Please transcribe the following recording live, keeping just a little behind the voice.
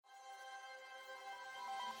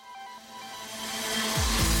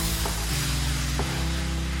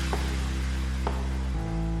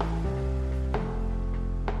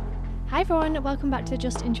Hi everyone, welcome back to the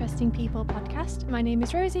Just Interesting People podcast. My name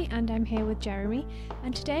is Rosie and I'm here with Jeremy,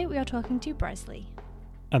 and today we are talking to Bresley.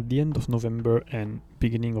 At the end of November and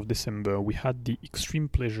beginning of December, we had the extreme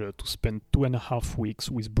pleasure to spend 2.5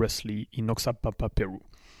 weeks with Bresley in Oxapampa, Peru.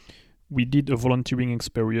 We did a volunteering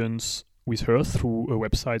experience with her through a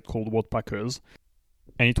website called Worldpackers,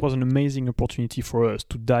 and it was an amazing opportunity for us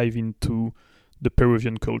to dive into the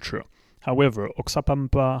Peruvian culture. However,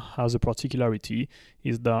 Oxapampa has a particularity,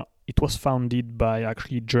 is that it was founded by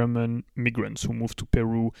actually German migrants who moved to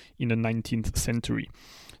Peru in the 19th century.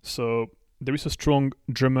 So there is a strong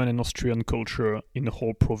German and Austrian culture in the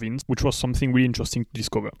whole province, which was something really interesting to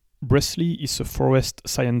discover. Bresley is a forest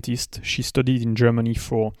scientist. She studied in Germany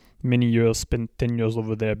for many years, spent 10 years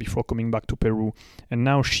over there before coming back to Peru. And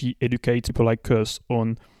now she educates people like us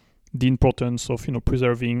on the importance of,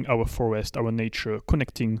 preserving our forest, our nature,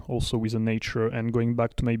 connecting also with the nature and going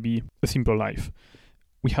back to maybe a simple life.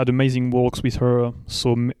 We had amazing walks with her,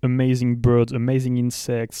 so amazing birds, amazing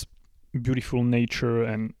insects, beautiful nature,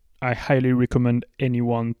 and I highly recommend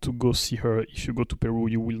anyone to go see her. If you go to Peru,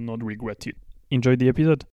 you will not regret it. Enjoy the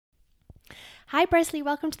episode. Hi Bresley,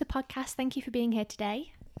 welcome to the podcast. Thank you for being here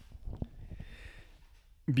today.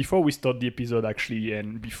 Before we start the episode actually,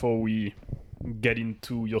 and before we get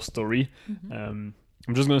into your story, I'm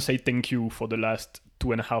just going to say thank you for the last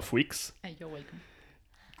 2.5 weeks. You're welcome.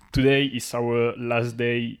 Today is our last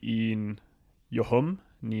day in your home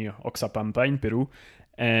near Oxapampa in Peru,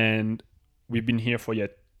 and we've been here for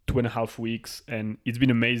 2.5 weeks, and it's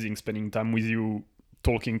been amazing spending time with you,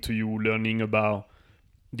 talking to you, learning about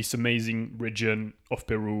this amazing region of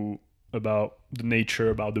Peru, about the nature,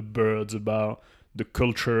 about the birds, about the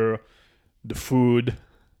culture, the food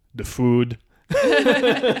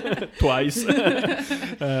twice.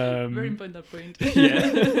 Very important point.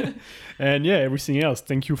 And everything else.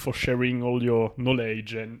 Thank you for sharing all your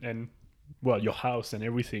knowledge and your house and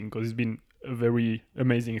everything, because it's been a very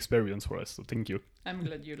amazing experience for us. So thank you. I'm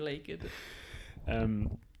glad you like it.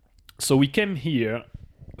 So we came here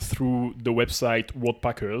through the website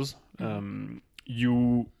Worldpackers.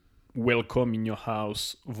 You welcome in your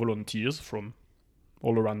house volunteers from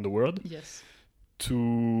all around the world. Yes.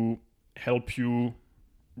 To help you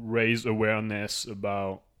raise awareness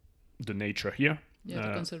about the nature here. The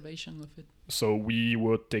conservation of it. So we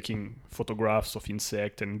were taking photographs of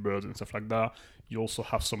insects and birds and stuff like that. You also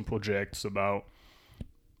have some projects about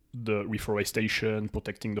the reforestation,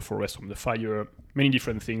 protecting the forest from the fire, many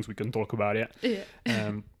different things. We can talk about it.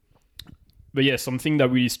 Yeah. But something that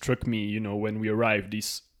really struck me, when we arrived,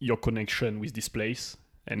 is your connection with this place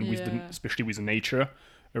and with especially with the nature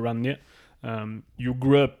around it. You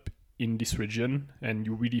grew up in this region and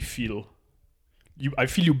you really feel I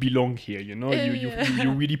feel you belong here,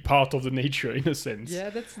 you're really part of the nature in a sense. Yeah,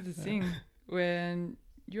 that's the thing. When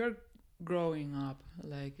you're growing up,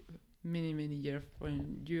 like many years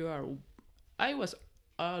when I was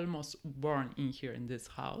almost born in here in this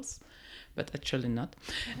house, but actually not.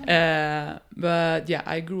 But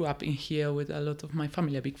I grew up in here with a lot of my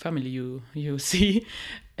family, a big family you see,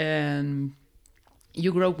 and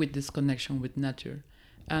you grow with this connection with nature.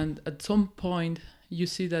 And at some point, you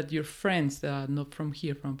see that your friends that are not from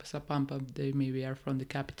here, from Oxapampa, they maybe are from the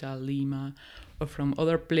capital, Lima, or from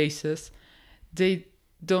other places, they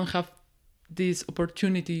don't have this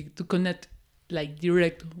opportunity to connect like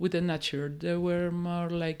direct with the nature. They were more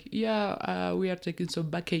like, we are taking some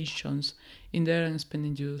vacations in there and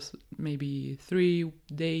spending just maybe 3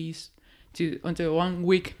 days until 1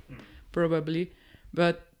 week, probably.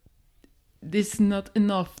 But this is not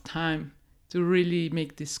enough time to really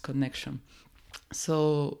make this connection.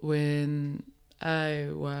 So when I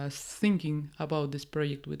was thinking about this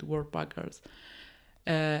project with Worldpackers,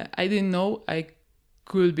 I didn't know I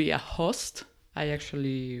could be a host. I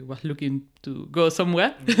actually was looking to go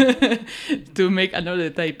somewhere to make another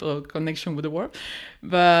type of connection with the world.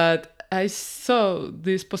 But I saw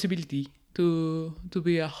this possibility to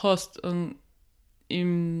be a host.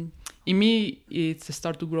 In me, it's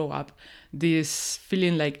start to grow up this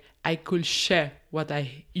feeling like I could share what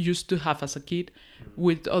I used to have as a kid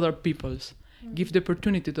with other peoples. Give the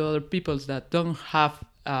opportunity to other peoples that don't have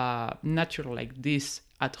nature like this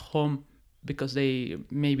at home because they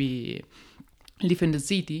maybe live in the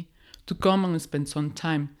city, to come and spend some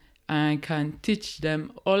time and can teach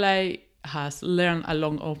them all I has learned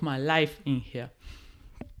along of my life in here.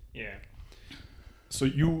 Yeah. So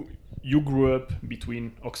you grew up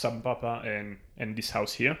between Oxapampa and this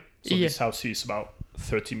house here. So this house is about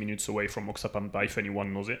 30 minutes away from Oxapampa, if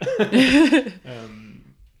anyone knows it.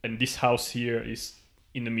 And this house here is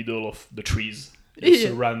in the middle of the trees. You're Yeah.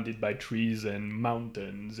 surrounded by trees and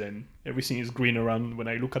mountains, and everything is green around when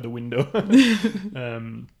I look at the window.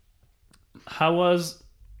 How was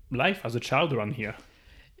life as a child around here?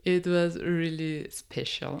 It was really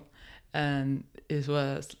special, and it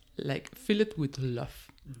was like filled with love.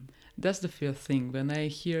 That's the first thing. When I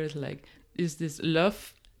hear it, like, is this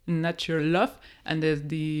love, natural love, and there's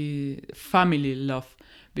the family love.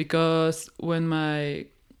 Because when my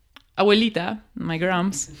abuelita, my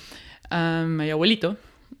grams, and my abuelito,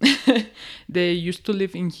 they used to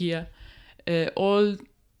live in here, all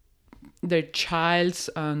their childs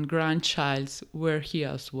and grandchilds were here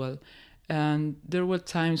as well. And there were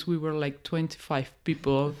times we were like 25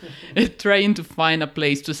 people trying to find a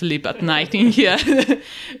place to sleep at night in here.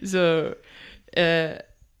 So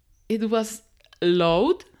it was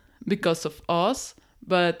loud because of us,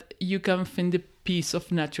 but you can find the peace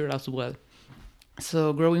of nature as well.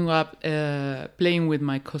 So growing up, playing with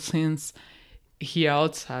my cousins here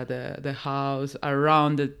outside the house,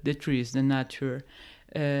 around the trees, the nature,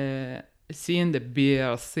 seeing the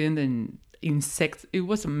birds, seeing the insects, it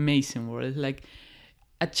was amazing world. Like,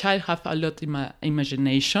 a child have a lot of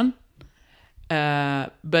imagination,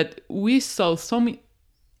 but we saw some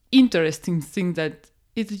interesting things that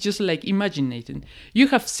it's just like imagining. You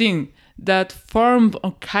have seen that form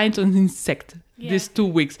of kind of insect these 2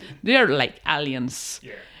 weeks. They are like aliens.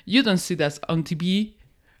 Yeah. You don't see that on TV.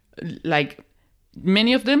 Like,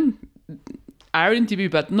 many of them are in TV,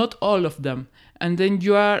 but not all of them. And then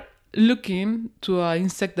you are looking to an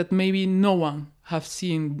insect that maybe no one have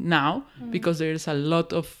seen now, because there is a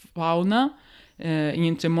lot of fauna. In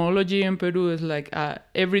entomology in Peru, it's like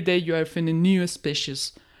every day you are finding new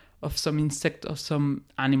species of some insect or some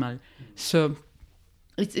animal. So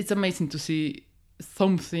it's amazing to see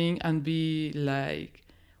something and be like,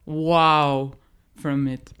 wow, from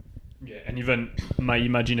it. Yeah, and even my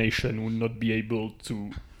imagination would not be able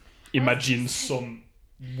to imagine some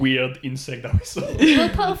weird insect that we saw. We'll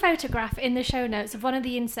put a photograph in the show notes of one of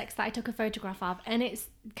the insects that I took a photograph of, and it's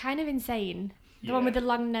kind of insane. The one with the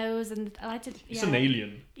long nose, and I like to. It's an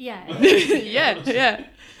alien. Yeah. yeah.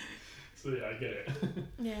 So yeah, I get it.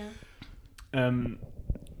 Yeah.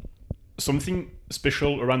 Something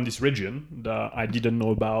special around this region that I didn't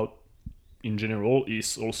know about in general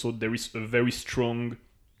is also there is a very strong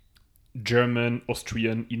German,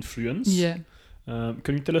 Austrian influence. Yeah. Can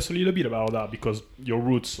you tell us a little bit about that? Because your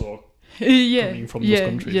roots are coming from those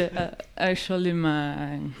countries. Yeah. Actually,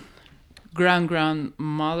 my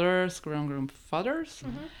grandfathers,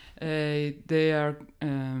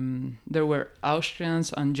 there were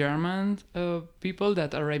Austrians and German people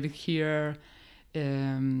that arrived here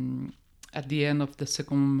at the end of the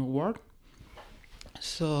Second War.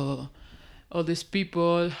 So all these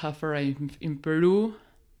people have arrived in Peru,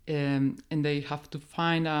 and they have to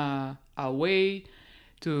find a way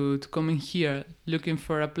to come in here, looking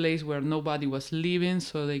for a place where nobody was living,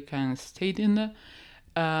 so they can stay in there.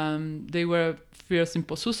 They were first in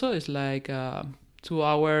Posuso, it's like 2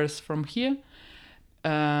 hours from here,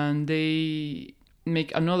 and they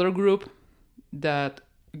make another group that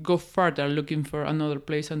go further looking for another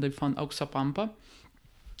place, and they found Oxapampa.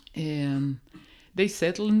 And they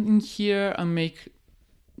settle in here and make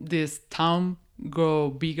this town grow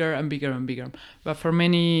bigger and bigger and bigger. But for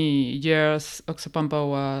many years,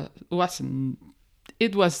 Oxapampa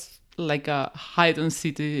was like a hidden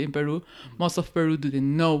city in Peru. Most of Peru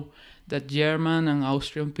didn't know that German and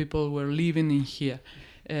Austrian people were living in here.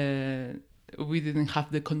 We didn't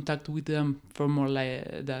have the contact with them for more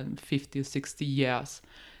than 50 or 60 years.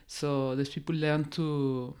 So these people learned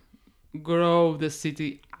to grow the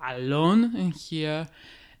city alone in here.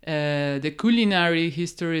 The culinary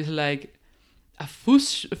history is like a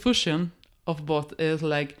fusion of both. It's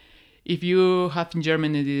like, if you have in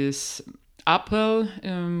Germany this apple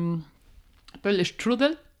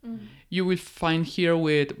strudel, you will find here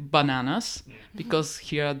with bananas, because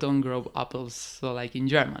here don't grow apples, so like in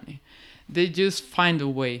Germany. They just find a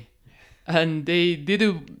way, and they did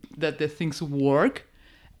it that the things work.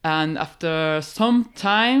 And after some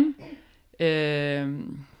time,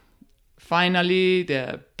 finally,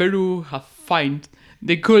 the Peru have found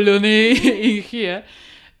the colony in here,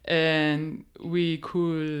 and we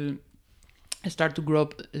could start to grow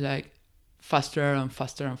up like faster and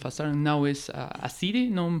faster and faster. And now it's a city,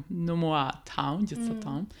 no more a town, just a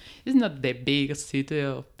town. It's not the biggest city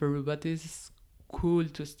of Peru, but it's cool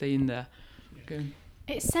to stay in there. Okay.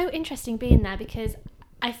 It's so interesting being there, because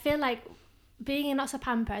I feel like being in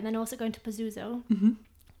Oxapampa and then also going to Posuso,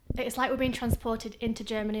 it's like we're being transported into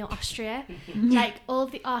Germany or Austria. Like, all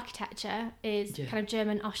of the architecture is kind of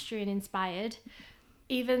German, Austrian inspired.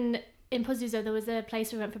 Even in Pozuzo there was a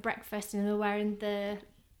place we went for breakfast and they were wearing the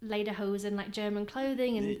lederhosen, like German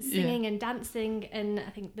clothing, and singing and dancing, and I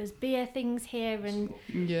think there's beer things here, and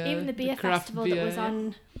even the beer festival that was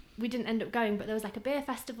on, we didn't end up going, but there was like a beer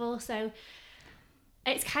festival. So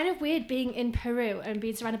it's kind of weird being in Peru and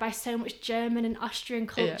being surrounded by so much German and Austrian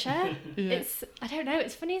culture. It's, I don't know,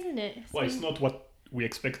 it's funny, isn't it? It's not what we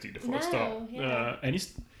expected for a start. And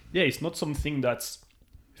it's not something that's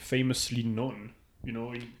famously known. You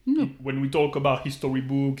know, when we talk about history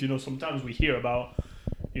book, you know, sometimes we hear about,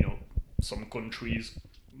 you know, some countries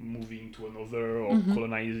moving to another or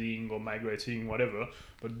colonizing or migrating, whatever.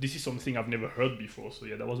 But this is something I've never heard before. So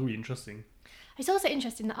yeah, that was really interesting. It's also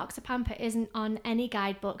interesting that Oxapampa isn't on any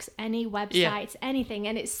guidebooks, any websites, anything.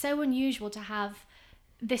 And it's so unusual to have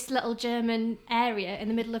this little German area in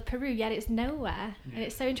the middle of Peru, yet it's nowhere. Yeah. And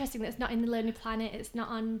it's so interesting that it's not in the Lonely Planet, it's not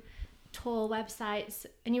on tour websites.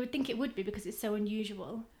 And you would think it would be because it's so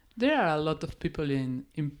unusual. There are a lot of people in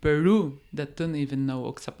Peru that don't even know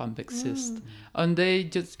Oxapampa exists. And they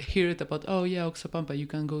just hear it about, oh yeah, Oxapampa, you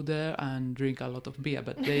can go there and drink a lot of beer,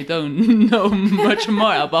 but they don't know much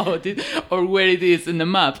more about it or where it is in the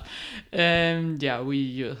map.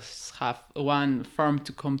 We just have one farm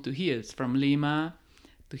to come to here. It's from Lima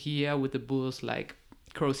to here with the bus, like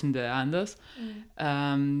crossing the Andes.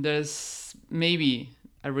 There's maybe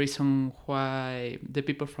a reason why the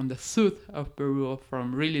people from the south of Peru or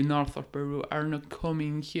from really north of Peru are not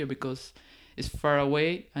coming here, because it's far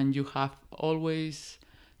away and you have always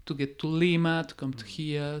to get to Lima to come to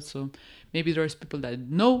here. So maybe there's people that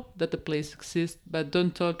know that the place exists but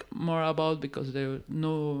don't talk more about because there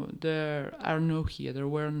are no here. They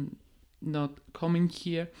were not coming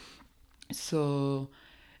here. So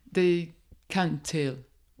they can't tell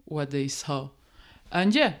what they saw.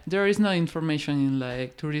 And there is no information in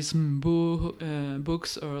like tourism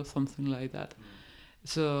books or something like that.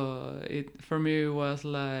 So it for me was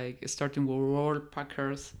like starting with World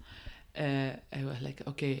Packers. I was like,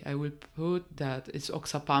 okay, I will put that it's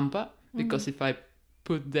Oxapampa because if I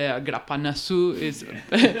put the Grapanazu,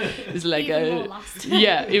 it's like even more lost.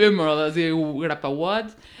 Even more lost. Grapa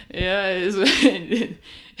what? It's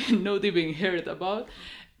not even heard about.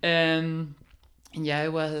 I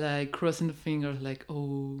was like crossing the fingers, like,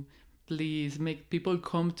 oh, please make people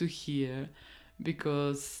come to here,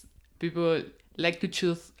 because people like to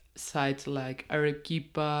choose sites like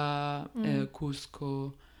Arequipa,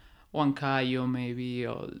 Cusco, Huancayo maybe,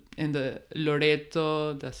 or in the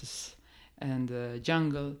Loreto, and the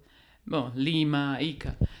jungle, Lima,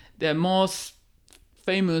 Ica, the most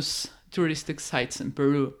famous touristic sites in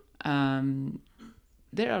Peru.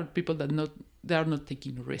 There are people that they are not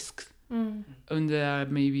taking risks. And they are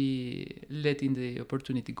maybe letting the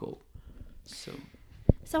opportunity go. So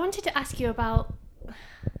I wanted to ask you about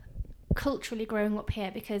culturally growing up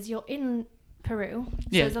here, because you're in Peru. So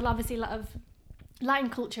there's obviously a lot of Latin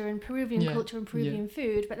culture and Peruvian culture and Peruvian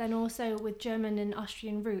food, but then also with German and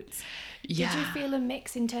Austrian roots. Did you feel a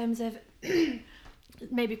mix in terms of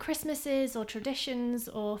maybe Christmases or traditions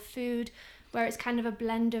or food, where it's kind of a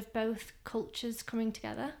blend of both cultures coming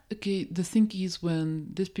together? Okay, the thing is,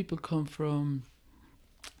 when these people come from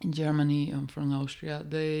Germany and from Austria,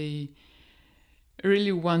 they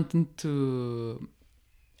really wanted to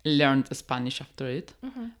learn Spanish after it.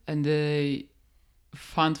 And they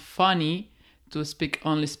found funny to speak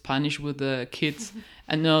only Spanish with the kids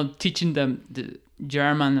and not teaching them the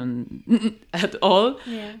German at all.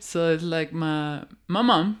 Yeah. So it's like my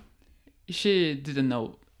mom, she didn't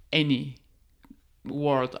know any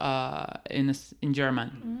word in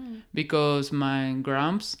German because my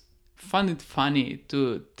gramps found it funny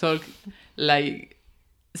to talk like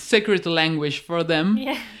secret language for them.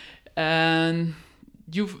 And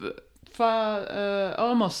you've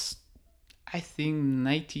almost, I think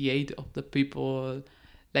 98 of the people,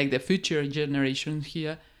 like the future generation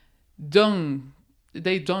here, don't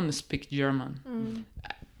speak German.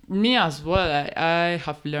 Me as well. I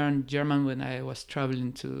have learned German when I was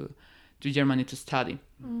traveling to Germany to study.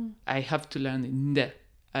 I have to learn in there.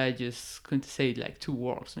 I just couldn't say like 2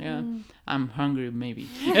 words. I'm hungry, maybe.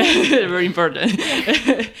 Very important.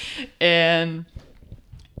 and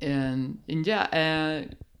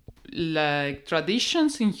like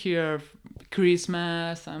traditions in here,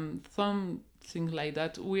 Christmas and some things like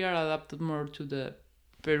that, we are adapted more to the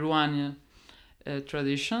Peruvian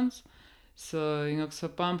traditions. So in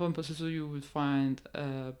Oxapampa and Pozuzo, you will find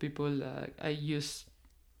people I use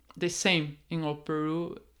the same in all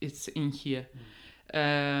Peru. It's in here.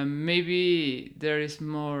 Maybe there is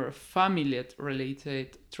more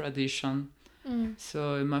family-related tradition.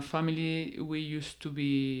 So in my family, we used to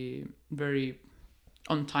be very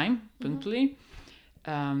on time, punctually.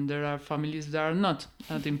 There are families that are not.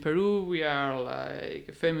 And in Peru, we are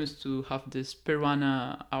like famous to have this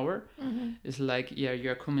Peruana hour. It's like, yeah,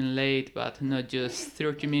 you're coming late, but not just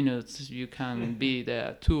 30 minutes. You can be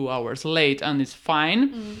there 2 hours late and it's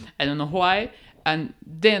fine. I don't know why. And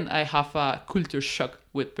then I have a culture shock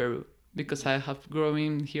with Peru. Because I have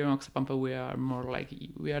grown here in Oxapampa, we are more like,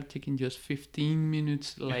 we are taking just 15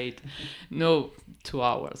 minutes late. No, 2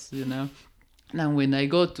 hours, you know. And when I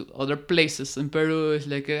go to other places in Peru, it's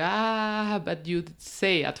like, but you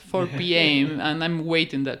say at 4 p.m. and I'm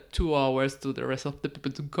waiting that 2 hours to the rest of the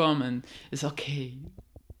people to come, and it's okay.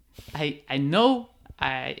 I know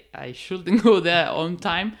I shouldn't go there on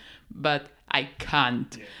time, but I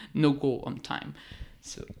can't no go on time.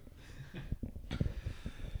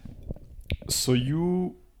 So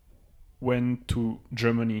you went to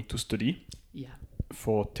Germany to study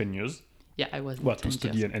for 10 years. Yeah, I was. Well, to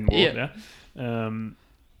study and work there.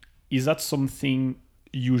 Is that something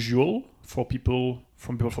usual for people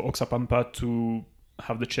from Oxapampa to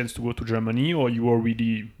have the chance to go to Germany, or you are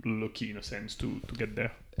really lucky in a sense to get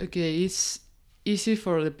there? Okay, it's easy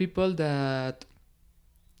for the people that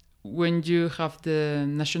when you have the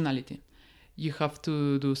nationality, you have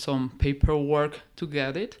to do some paperwork to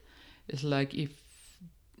get it. It's like if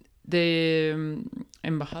the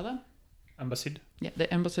Embassy? Yeah,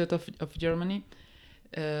 the embassy of Germany,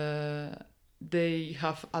 they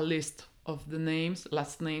have a list of the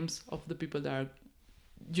last names of the people that are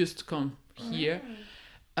just come here,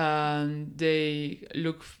 and they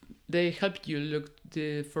help you look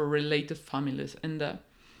for related families, and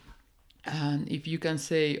if you can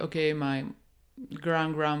say, okay, my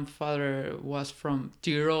grandfather was from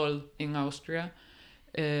Tyrol in Austria,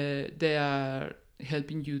 they are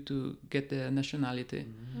helping you to get the nationality.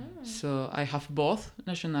 So I have both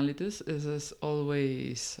nationalities. It is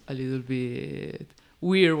always a little bit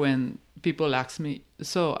weird when people ask me,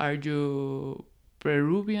 so are you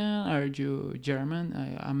Peruvian? Are you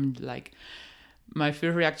German? I'm like, my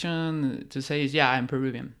first reaction to say is, yeah, I'm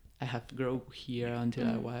Peruvian. I have grown here until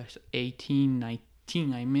I was 18,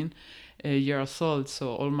 19, years old.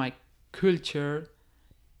 So all my culture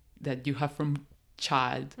that you have from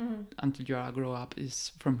child until you grow up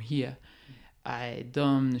is from here. I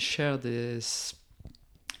don't share this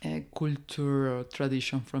culture or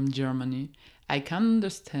tradition from Germany. I can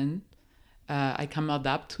understand. I can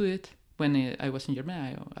adapt to it. When I was in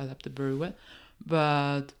Germany, I adapted very well.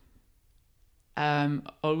 But I'm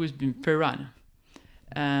always been Peruano.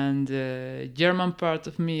 And the German part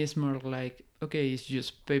of me is more like, okay, it's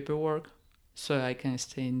just paperwork, so I can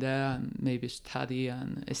stay in there and maybe study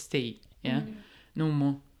and stay. Yeah. No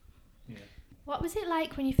more. Yeah. What was it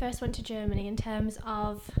like when you first went to Germany in terms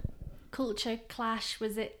of culture clash?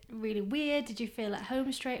 Was it really weird? Did you feel at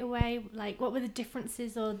home straight away? Like, what were the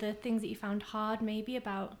differences or the things that you found hard maybe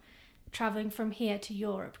about traveling from here to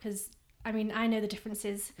Europe? Because, I mean, I know the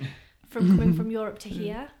differences from coming from Europe to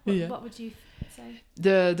here. What would you say?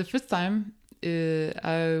 The first time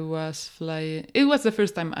I was flying, it was the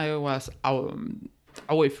first time I was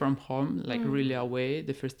away from home, like really away.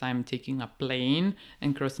 The first time taking a plane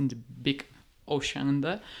and crossing the big ocean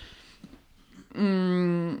there.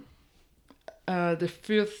 The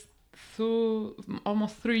first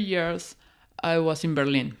almost 3 years I was in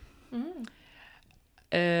Berlin.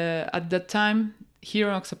 At that time, here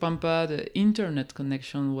in Oxapampa, the internet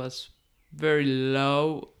connection was very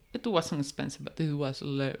low. It wasn't expensive, but it was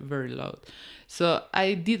very low. So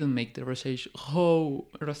I didn't make the research how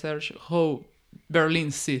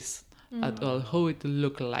Berlin sees at all, how it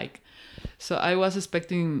looked like. So I was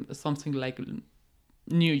expecting something like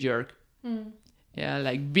New York. Yeah,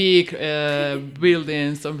 like big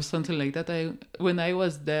buildings or something like that. When I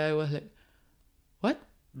was there, I was like, what?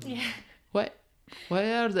 Yeah. What?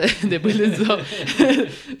 Why are the buildings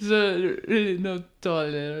so really not tall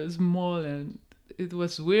and small, and it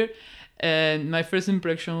was weird. And my first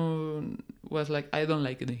impression was like, I don't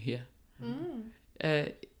like it here.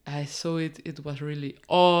 I saw it was really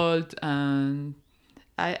old, and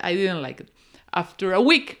I didn't like it. After a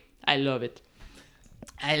week, I love it.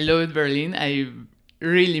 I love Berlin. I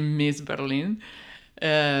really miss Berlin.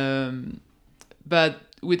 But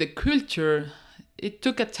with the culture, it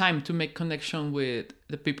took a time to make connection with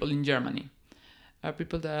the people in Germany.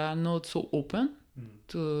 People that are not so open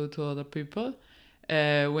to other people.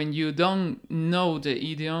 When you don't know the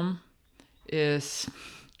idiom, it's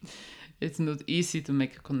not easy to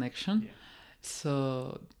make a connection. Yeah.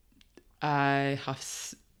 So I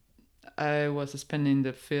was spending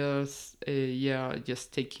the first year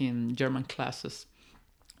just taking German classes.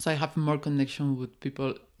 So I have more connection with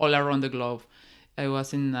people all around the globe. I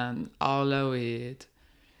was in an aula with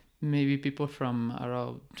maybe people from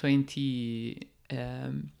around 20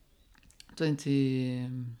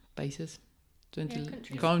 places,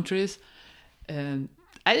 20 countries. And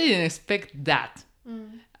I didn't expect that.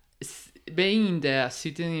 Being there,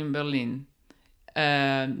 sitting in Berlin,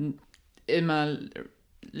 in my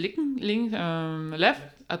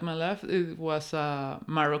at my left, it was a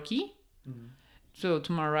Maroccan. So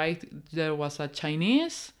to my right, there was a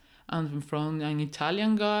Chinese, and in front, an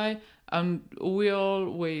Italian guy. And we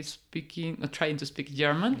always trying to speak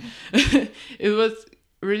German. It was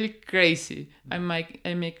really crazy. I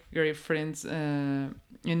make great friends in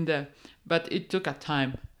there, but it took a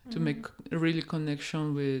time to make a really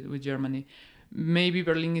connection with Germany. Maybe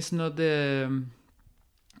Berlin is not the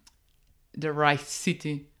right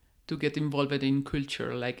city to get involved in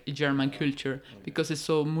culture, like German culture, because it's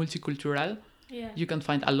so multicultural. Yeah. You can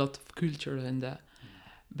find a lot of culture in there.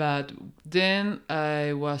 But then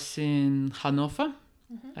I was in Hanover.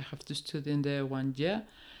 I have to study in there 1 year.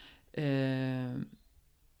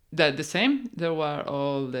 That the same. There were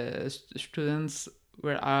all the students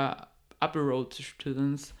were abroad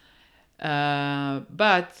students,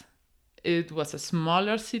 but it was a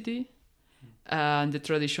smaller city, and the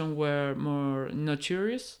traditions were more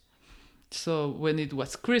notorious. So when it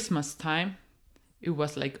was Christmas time, it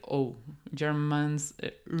was like, oh, Germans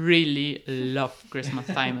really love Christmas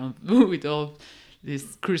time with all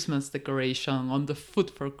this Christmas decoration on the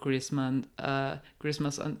food for Christmas,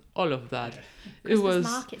 and all of that. Christmas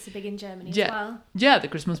markets are big in Germany as well. Yeah, the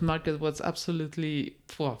Christmas market was absolutely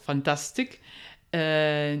fantastic.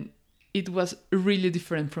 And it was really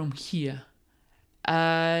different from here.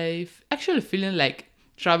 I've actually feeling like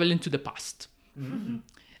traveling to the past. Mm-hmm.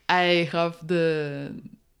 I have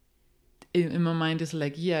in my mind is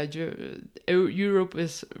like, yeah, Europe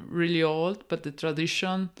is really old, but the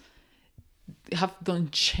tradition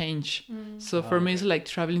don't change. So for me, it's like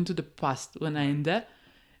traveling to the past when I'm there.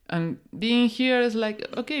 And being here is like,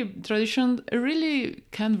 okay, tradition really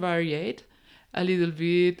can vary a little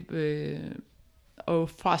bit or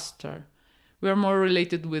faster. We are more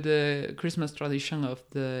related with the Christmas tradition of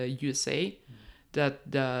the USA,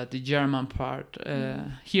 that the German part,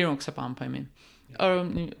 here in Oxapampa, I mean.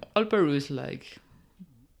 All Peru is like,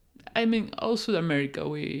 I mean, all South America,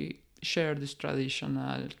 we share this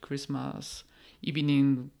traditional Christmas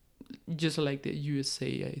evening, just like the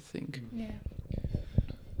USA, I think. Yeah.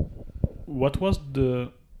 What was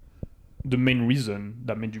the main reason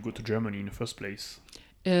that made you go to Germany in the first place?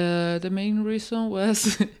 The main reason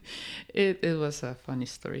was, it was a funny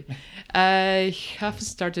story. I have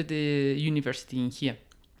started the university in here.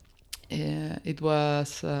 It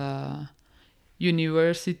was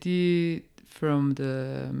university from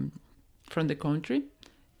the country.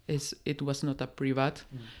 It was not a private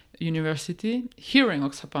university here in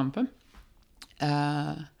Oxapampa.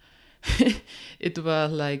 It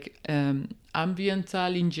was like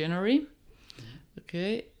ambiental engineering,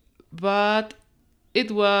 okay, but it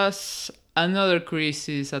was another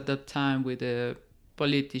crisis at that time with the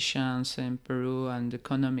politicians in Peru, and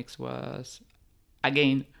economics was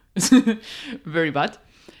again very bad.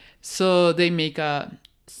 So they make a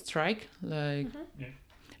strike, like,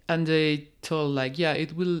 and they told like, yeah,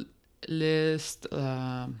 it will last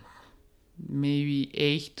maybe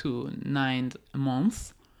 8 to 9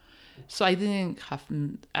 months. So I didn't have,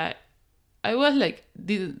 I was like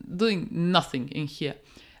doing nothing in here.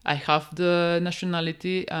 I have the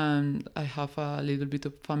nationality, and I have a little bit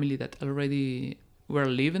of family that already were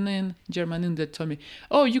living in Germany, and they told me,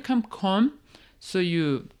 oh, you can come so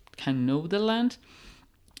you can know the land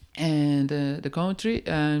and the country,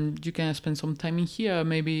 and you can spend some time in here,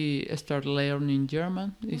 maybe start learning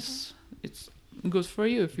German. It's good for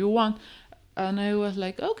you if you want. And I was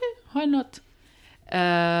like, okay, why not?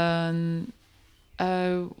 And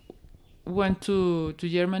I went to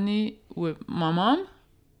Germany with my mom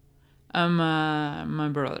and my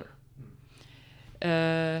brother.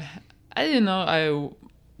 I didn't know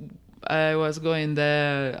I was going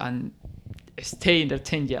there and staying there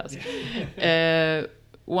 10 years.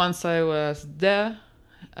 Once I was there,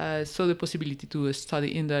 I saw the possibility to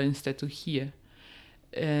study in there instead of here.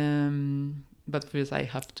 But first I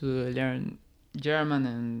have to learn German,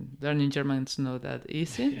 and learning German is not that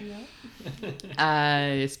easy.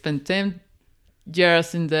 I spent 10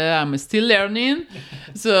 years in there. I'm still learning.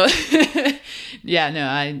 So,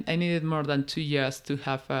 I needed more than 2 years to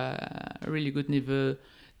have a really good level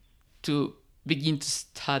to begin to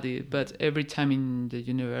study. But every time in the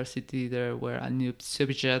university, there were a new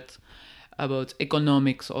subject about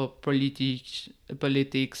economics or politics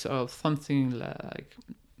or something like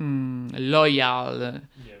loyal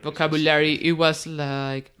vocabulary. It was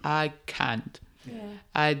like, I can't.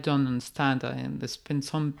 I don't understand. I spend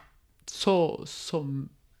some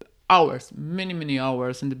hours, many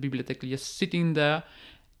hours in the bibliothèque, just sitting there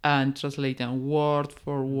and translating word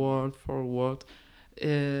for word.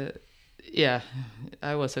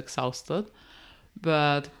 I was exhausted,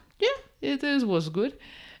 but was good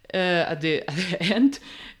at the end.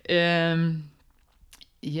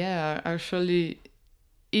 Actually,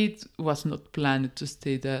 it was not planned to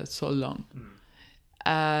stay there so long.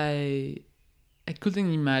 I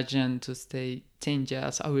couldn't imagine to stay 10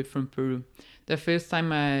 years away from Peru. The first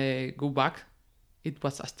time I go back, it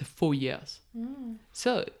was after 4 years.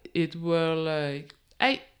 So it were like,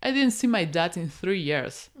 I didn't see my dad in 3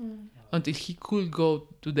 years until he could go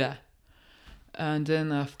to there. And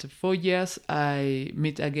then after 4 years, I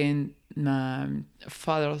meet again my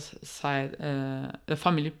father's side, the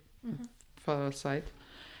family, father's side.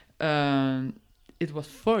 It was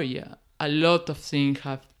 4 years. A lot of things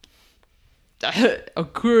have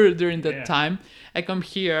occurred during that time. I come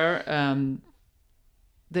here,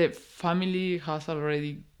 the family has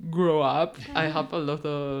already grown up. I have a lot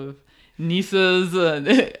of nieces.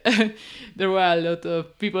 There were a lot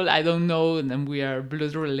of people I don't know, and then we are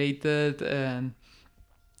blood related. And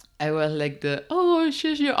I was like,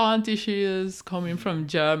 she's your auntie. She is coming from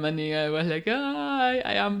Germany. I was like,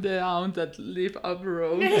 I am the aunt that live up the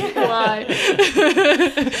road. Why?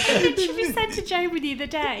 Literally we said to Germany the other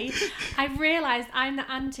day, I realised I'm the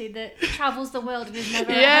auntie that travels the world and is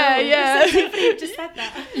never at home. Yeah. So you just said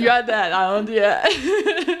that. You are that aunt, yeah.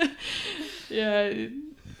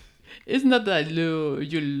 It's not that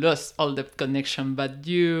you lost all the connection, but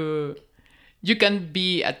you can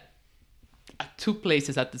be at two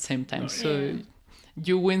places at the same time.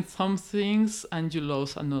 You win some things and you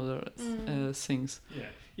lose another things.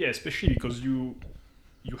 Yeah, especially because you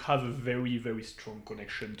have a very, very strong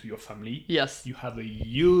connection to your family. Yes. You have a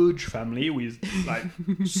huge family with like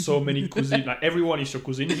so many cousins. Like everyone is your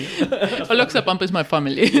cousin here. Oloxapampa is my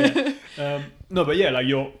family. No, but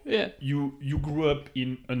you grew up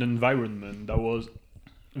in an environment that was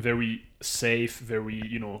very safe, very,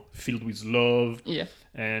 filled with love. Yeah.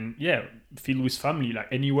 And filled with family. Like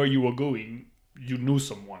anywhere you were going, you knew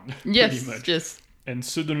someone. Yes, pretty much. yes. And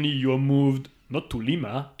suddenly you are moved not to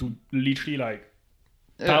Lima, to literally like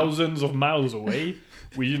thousands of miles away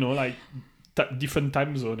with, different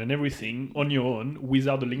time zone and everything on your own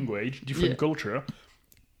without the language, different culture.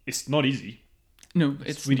 It's not easy. No,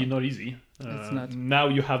 it's really not easy. It's not. Now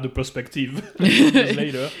you have the perspective years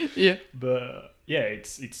later. Yeah. But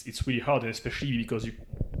it's really hard, and especially because you,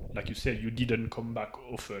 like you said, you didn't come back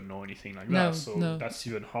often or anything like that. So that's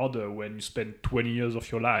even harder when you spend 20 years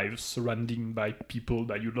of your life surrounded by people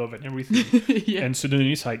that you love and everything. And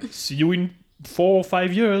suddenly it's like, see you in 4 or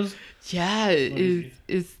 5 years. Yeah,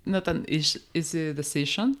 it's not an easy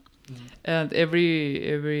decision. And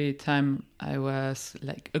every time I was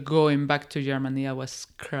like going back to Germany, I was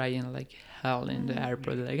crying like hell in the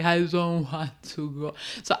airport. Like, I don't want to go.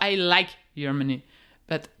 So I like Germany,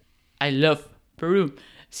 but I love Peru.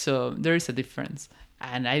 So there is a difference.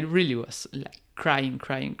 And I really was like crying.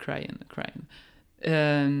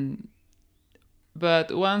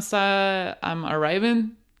 But once I'm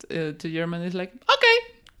arriving to Germany, it's like, okay,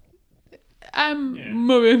 I'm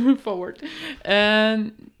moving forward.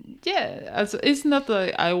 And it's not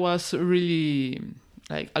like I was really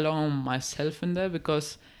like alone myself in there,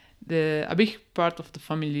 because a big part of the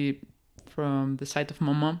family from the side of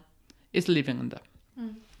my mom is living in there.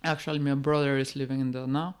 Actually, my brother is living in there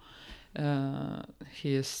now.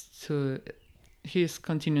 He is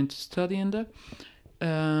continuing to study in there.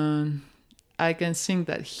 I can think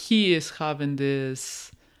that he is having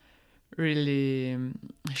this really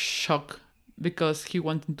shock, because he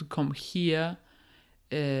wanted to come here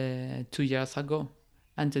 2 years ago,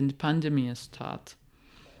 and then the pandemic started,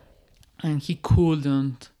 and he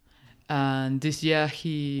couldn't. And this year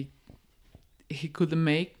he couldn't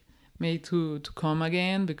make to come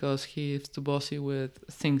again, because he is too busy with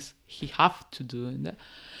things he have to do in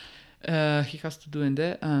there. He has to do in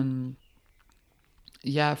there, and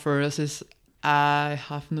for us is, I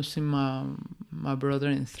have not seen my brother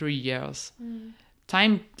in 3 years.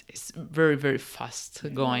 Time is very, very fast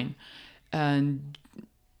going, and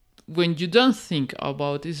when you don't think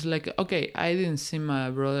about it, it's like, okay, I didn't see my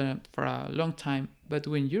brother for a long time, but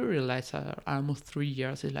when you realize almost 3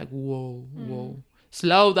 years, it's like, whoa,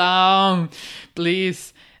 slow down,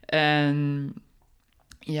 please. And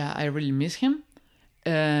I really miss him,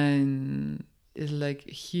 and it's like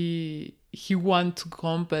he wants to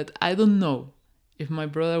come, but I don't know if my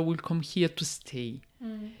brother will come here to stay.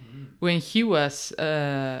 When he was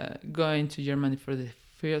going to Germany for the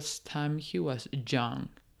first time, he was young,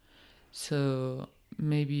 so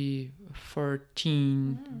maybe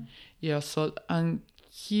 14 years old, and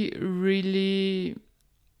he really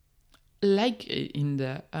like in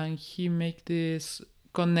there, and he make this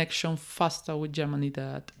connection faster with Germany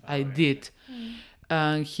that I did.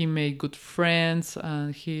 And he made good friends,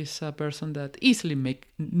 and he's a person that easily make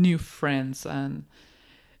new friends, and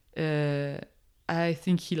I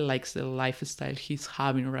think he likes the lifestyle he's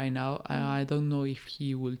having right now. I don't know if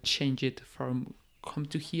he will change it from come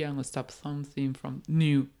to here and start something from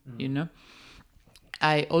new, you know.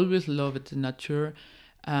 I always loved the nature.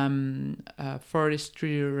 A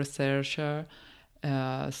forestry researcher,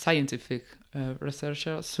 scientific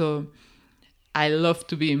researcher, so I love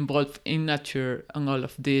to be involved in nature and all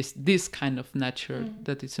of this kind of nature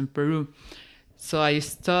that is in Peru. So I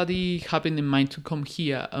study having in mind to come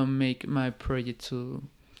here and make my project to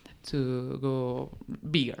go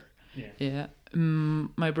bigger. Yeah.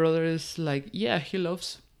 My brother is like, yeah, he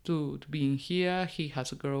loves to be in here. He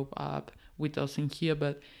has grown up with us in here,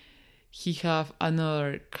 but he have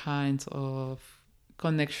another kind of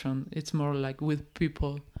connection. It's more like with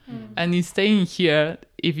people. And in staying here,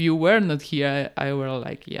 if you were not here, I were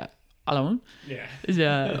like, yeah, alone.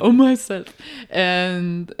 Yeah, on myself.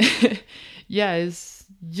 And yeah, it's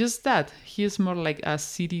just that. He's more like a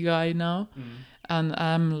city guy now. And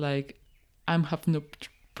I'm like, I'm have no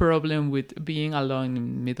problem with being alone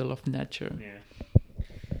in the middle of nature.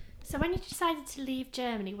 So when you decided to leave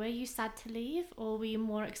Germany, were you sad to leave, or were you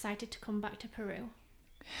more excited to come back to Peru?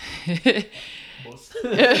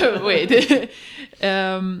 Wait.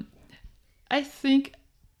 I think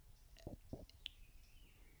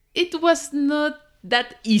it was not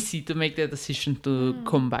that easy to make the decision to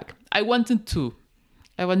come back. I wanted to.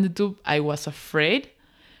 I was afraid,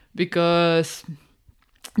 because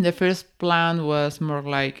the first plan was more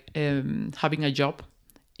like having a job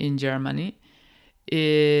in Germany,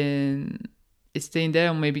 in staying there,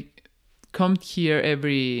 and maybe come here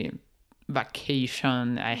every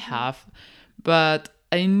vacation I have. But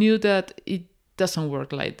I knew that it doesn't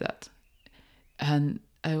work like that. And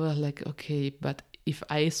I was like, okay, but if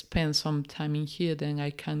I spend some time in here, then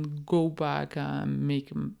I can go back and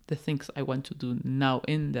make the things I want to do now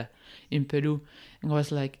in Peru. And I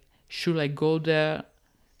was like, should I go there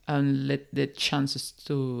and let the chances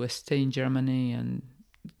to stay in Germany and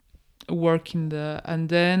work in there? And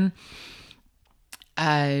then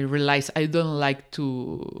I realized I don't like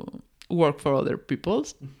to work for other people.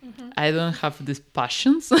 I don't have these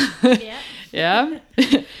passions. Yeah.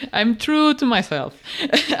 I'm true to myself.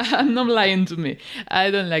 I'm not lying to me.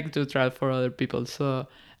 I don't like to try for other people. So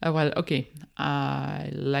I was okay. I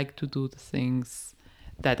like to do the things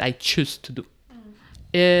that I choose to do.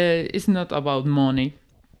 It's not about money.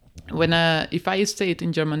 When if I stayed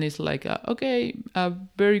in Germany, it's like okay, a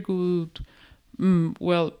very good,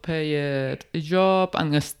 well-paid job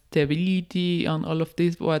and a stability and all of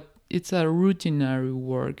this, but it's a routinary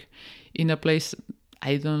work in a place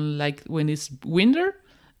I don't like when it's winter.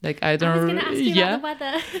 Like I don't. I was going to ask you about the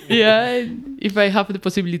weather. Yeah, if I have the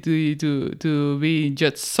possibility to be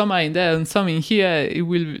just summer in there and summer in here, it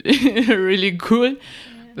will be really cool. Yeah.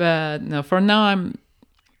 But no, for now I'm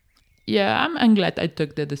glad I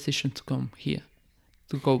took the decision to come here,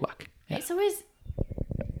 to go back. Yeah. It's always.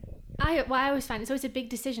 I always find it's always a big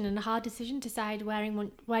decision and a hard decision to decide where you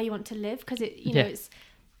want to live, because it's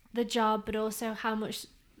the job, but also how much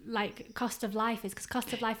like cost of life is, because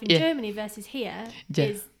cost of life in Germany versus here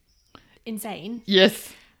is insane.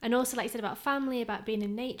 Yes. And also, like you said, about family, about being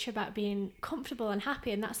in nature, about being comfortable and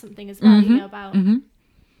happy, and that's something as well, about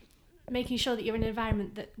making sure that you're in an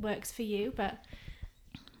environment that works for you. But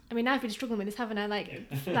I mean, I've been struggling with this, haven't I?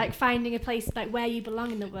 Like finding a place like where you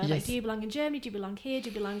belong in the world. Yes. Like, do you belong in Germany? Do you belong here? Do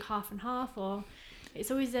you belong half and half? Or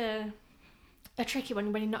it's always a tricky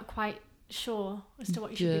one when you're not quite sure as to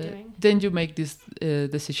what you should be doing. Then you make this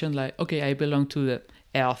decision like, okay, I belong to the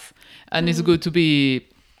earth, and it's good to be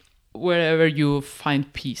wherever you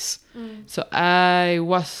find peace. So I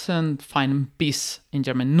wasn't finding peace in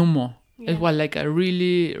Germany no more. It was like a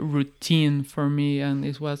really routine for me, and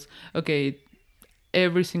it was okay,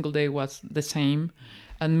 every single day was the same,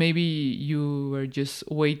 and maybe you were just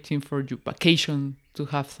waiting for your vacation to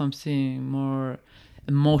have something more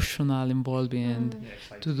emotional, involving,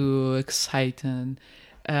 to do, exciting.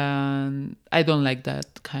 And I don't like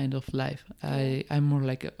that kind of life. I'm more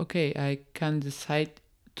like, okay, I can decide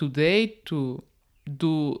today to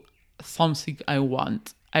do something I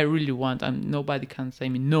want. I really want, and nobody can say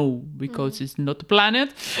me no, because it's not the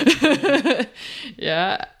planet.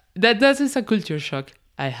 Yeah, that is a culture shock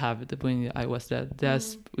I have when I was there.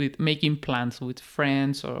 That's with making plans with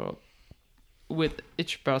friends or with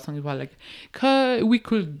each person. It was like, we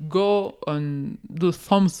could go and do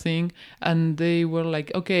something, and they were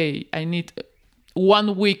like, okay, I need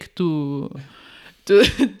 1 week to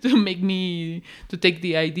make me to take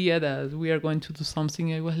the idea that we are going to do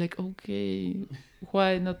something. I was like, okay,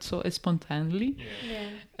 why not so spontaneously?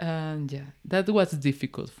 And that was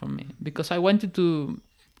difficult for me because I wanted to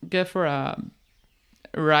go for a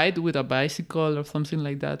ride with a bicycle or something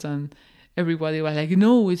like that, and everybody was like,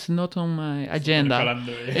 no, it's not on my agenda.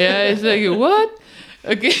 Calendar, it's like, what?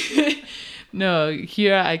 Okay. No,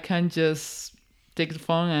 here I can just take the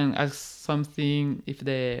phone and ask something if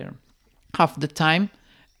they have the time.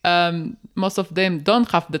 Most of them don't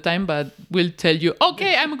have the time, but will tell you,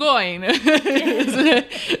 okay, I'm going.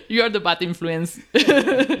 You are the bad influence.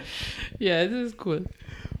 Yeah, this is cool.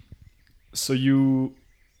 So you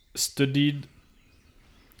studied,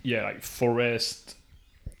 like forest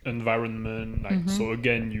environment. Like so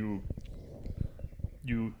again, you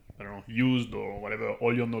I don't know, used or whatever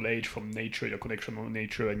all your knowledge from nature, your connection with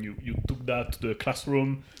nature, and you took that to the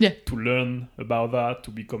classroom to learn about that,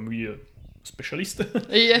 to become really a specialist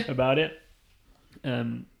about it.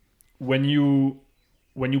 When you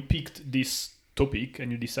picked this topic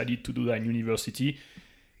and you decided to do that in university,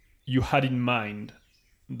 you had in mind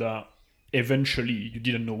that eventually, you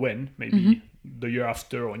didn't know when, maybe the year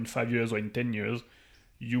after or in 5 years or in 10 years,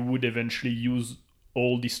 you would eventually use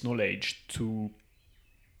all this knowledge to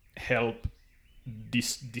help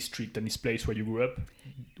this district and this place where you grew up.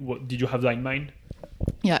 What did you have that in mind?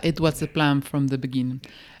 Yeah, it was the plan from the beginning.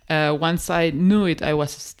 Once I knew it, I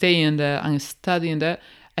was staying there and studying there.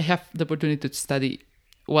 I have the opportunity to study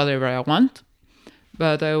whatever I want,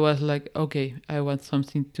 but I was like, okay, I want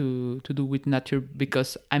something to do with nature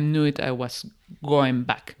because I knew it. I was going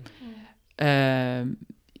back.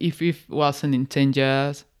 If it wasn't in 10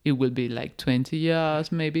 years, it will be like 20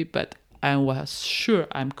 years maybe, but I was sure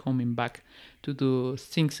I'm coming back to do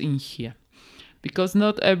things in here, because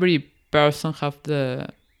not every person have the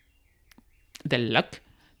luck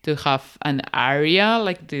to have an area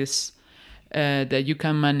like this that you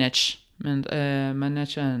can manage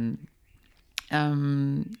and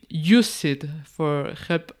use it for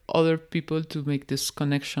help other people to make this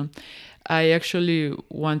connection. I actually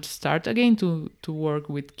want to start again to work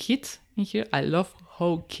with kids in here. I love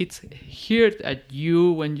how kids hear at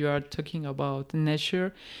you when you are talking about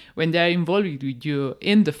nature, when they are involved with you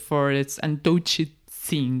in the forest and touch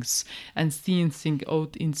things and seeing things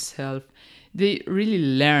out in self. They really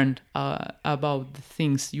learn about the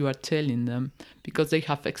things you are telling them because they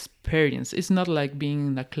have experience. It's not like being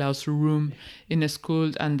in a classroom in a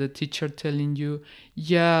school and the teacher telling you,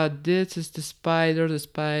 yeah, this is the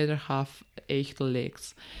spider have 8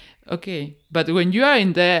 legs. Okay, but when you are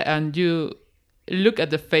in there and you look at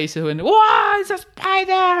the face and wow, it's a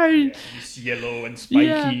spider! Yeah, it's yellow and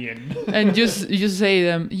spiky. And you say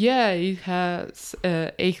them, yeah, it has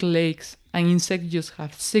 8 legs and insects just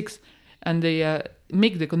have 6. And they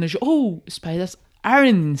make the connection, oh, spiders are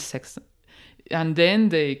insects. And then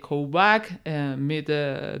they go back and meet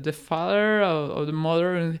the father or the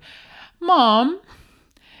mother and, Mom,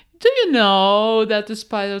 do you know that the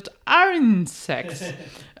spiders are insects?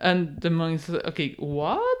 And the mom is like, okay,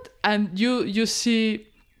 what? And you see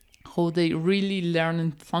how they really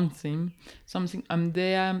learn something, and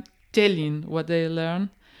they are telling what they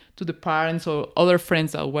learn to the parents or other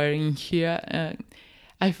friends that were in here.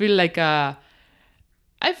 I feel like I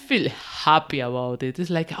feel happy about it.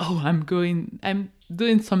 It's like, oh, I'm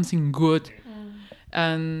doing something good.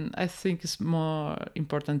 And I think it's more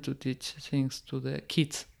important to teach things to the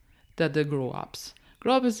kids than the grow-ups.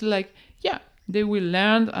 Grow-ups is like, yeah, they will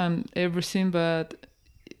learn and everything, but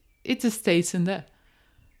it stays in there.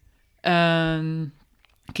 And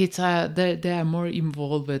kids they are more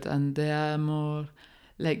involved and they are more...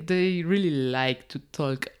 like they really like to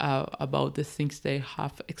talk about the things they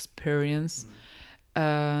have experienced.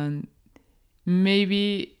 And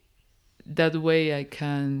maybe that way I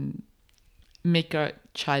can make a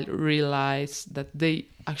child realize that they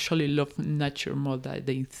actually love nature more than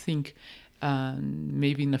they think. And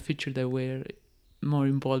maybe in the future they were more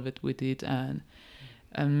involved with it and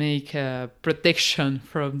make a protection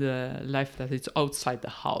from the life that is outside the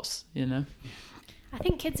house, you know? I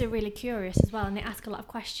think kids are really curious as well, and they ask a lot of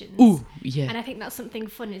questions. Ooh, yeah. And I think that's something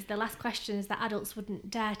fun, is they'll ask questions that adults wouldn't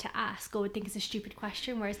dare to ask or would think is a stupid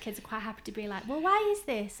question, whereas kids are quite happy to be like, well, why is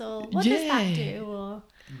this? Or what does that do? Or...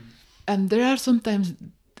 And there are sometimes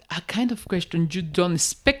a kind of question you don't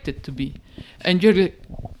expect it to be. And you're like,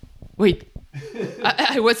 wait,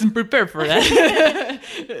 I wasn't prepared for that.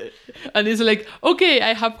 And it's like, okay,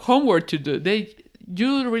 I have homework to do.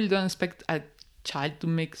 You really don't expect a child to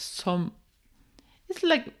make some it's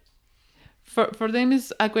like for them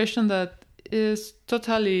it's a question that is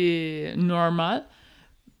totally normal,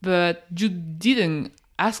 but you didn't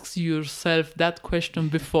ask yourself that question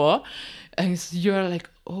before, and you're like,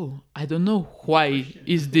 oh, I don't know why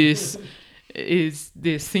is this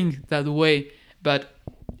thing that way, but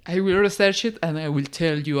I will research it and I will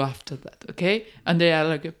tell you after that, okay? And they are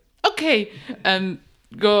like, okay, and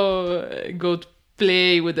go to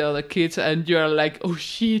play with the other kids, and you're like, oh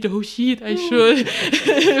shit, I should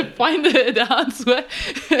find the answer.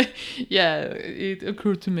 Yeah, it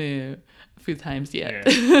occurred to me a few times. Yeah.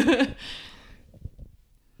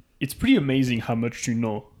 It's pretty amazing how much you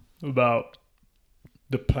know about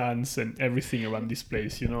the plants and everything around this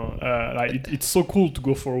place. Like it's so cool to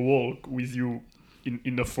go for a walk with you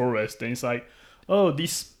in the forest, and it's like, oh,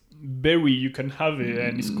 this berry you can have it,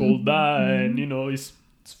 and it's called that, and it's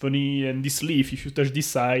funny, and this leaf, if you touch this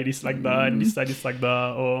side, it's like that, and this side is like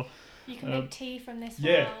that, or you can make tea from this one.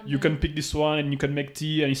 Yeah, you can pick this one and you can make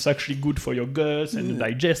tea, and it's actually good for your guts and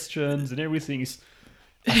digestions and everything.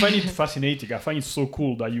 I find it fascinating. I find it so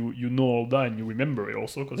cool that you know all that and you remember it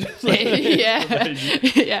also. Cause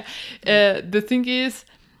yeah. The thing is,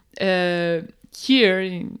 here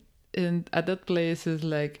in at that place is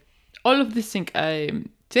like all of these things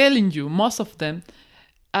I'm telling you, most of them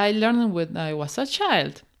I learned when I was a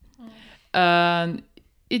child, and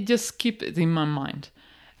it just kept it in my mind.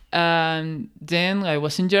 And then I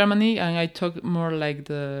was in Germany, and I took more like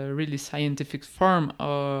the really scientific form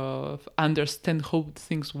of understand how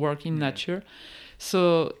things work in nature.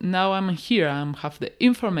 So now I'm here, I have the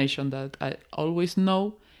information that I always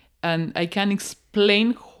know, and I can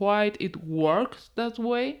explain why it works that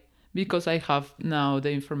way, because I have now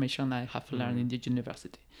the information I have learned in the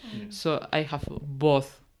university. So I have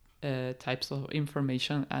both types of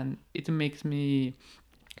information, and it makes me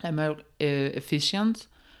more efficient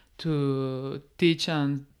to teach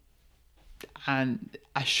and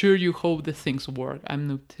assure you how the things work. I'm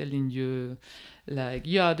not telling you like,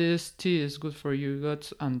 yeah, this tea is good for your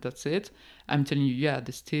gut and that's it. I'm telling you, yeah,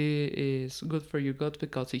 this tea is good for your gut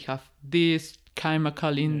because it have this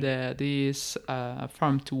chemical in there, this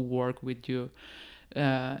farm to work with you.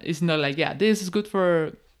 It's not like, yeah, this is good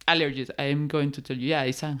for allergies. I'm going to tell you, yeah,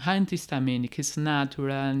 it's an antihistaminic, it's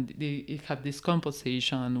natural, and it have this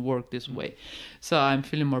composition work this way. So I'm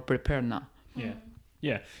feeling more prepared now.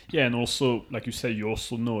 Yeah, and also, like you said, you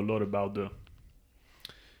also know a lot about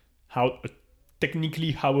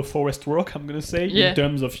technically how a forest work. I'm gonna say in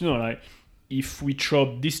terms of like, if we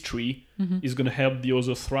chop this tree, it's gonna help the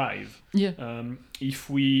other thrive. If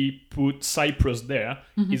we put cypress there,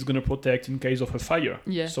 it's gonna protect in case of a fire.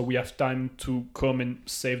 So we have time to come and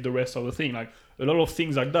save the rest of the thing. Like a lot of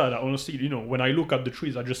things like that. Honestly, when I look at the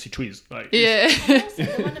trees, I just see trees. Like also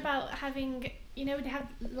the one about having, they have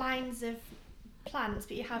lines of plants,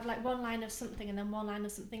 but you have like one line of something and then one line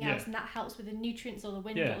of something else, and that helps with the nutrients or the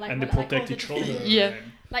wind. Or, like, and they protect each other.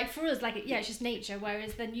 Like for us, like it's just nature.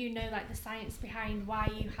 Whereas then like the science behind why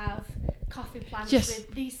you have coffee plants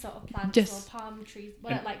with these sort of plants or palm trees,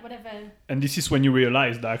 like whatever. And this is when you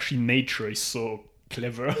realize that actually nature is so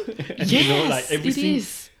clever. And like everything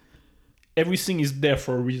is there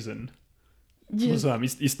for a reason.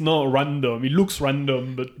 It's not random. It looks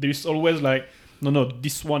random, but there's always like, no,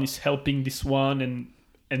 this one is helping this one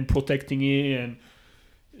and protecting it, and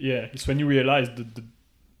it's when you realize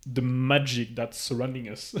the magic that's surrounding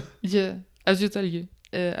us. As you tell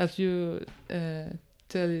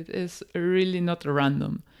it, it's really not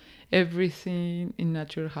random. Everything in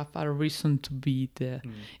nature have a reason to be there,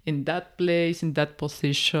 in that place, in that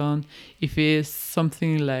position. If it's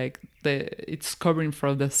something like it's covering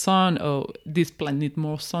from the sun, or this plant need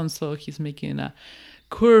more sun, so he's making a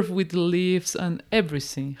curve with the leaves and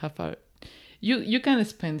everything. You can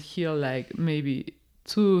spend here like maybe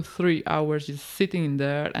 2-3 hours just sitting in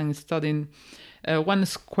there and studying 1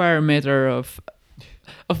 square meter of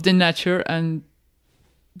the nature, and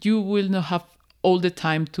you will not have all the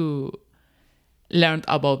time to learn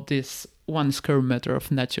about this 1 square meter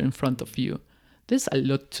of nature in front of you. There's a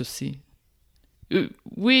lot to see.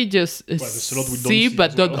 We just see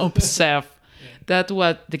but don't observe. That's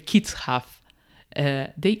what the kids have.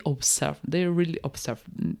 They observe. They really observe.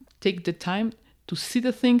 Take the time to see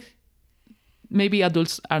the thing maybe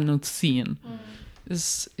adults are not seeing.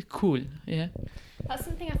 It's cool. That's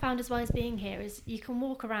something I found as well as being here, is you can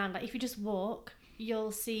walk around. Like if you just walk,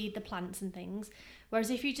 you'll see the plants and things.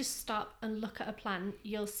 Whereas if you just stop and look at a plant,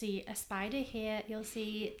 you'll see a spider here, you'll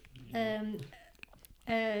see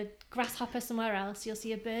a grasshopper somewhere else, you'll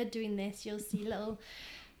see a bird doing this, you'll see little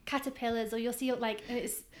caterpillars, or you'll see like,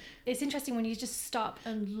 it's interesting when you just stop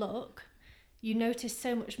and look, you notice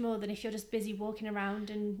so much more than if you're just busy walking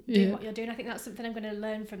around and doing what you're doing. I think that's something I'm going to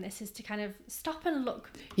learn from this, is to kind of stop and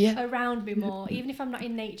look around me more, even if I'm not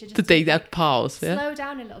in nature. Just to take that pause. Slow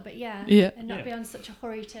down a little bit, and not be on such a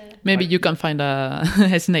hurry to... Maybe you can find a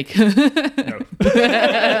snake. No.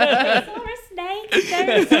 I saw a snake.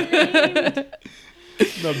 Very sweet.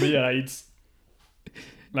 No, but yeah, it's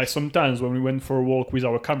like sometimes when we went for a walk with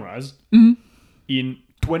our cameras, in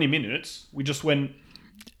 20 minutes, we just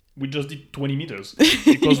did 20 meters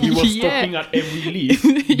because we were stopping at every leaf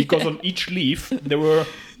because on each leaf there were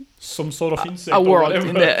some sort of insect or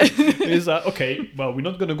whatever. It's like, okay, well, we're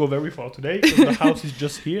not going to go very far today because the house is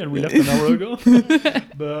just here and we left an hour ago.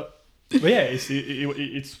 but yeah,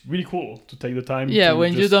 it's really cool to take the time. Yeah,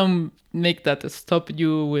 when you don't make that stop,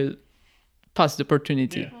 you will pass the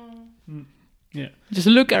opportunity. Yeah. Just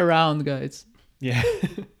look around, guys. Yeah.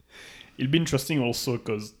 It'll be interesting also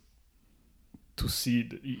because to see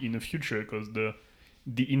in the future, because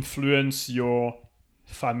the influence your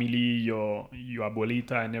family, your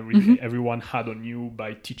abuelita and everyone had on you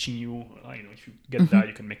by teaching you, if you get that,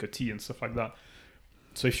 you can make a tea and stuff like that.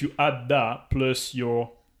 So if you add that plus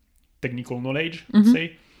your technical knowledge, let's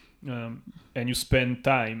say, and you spend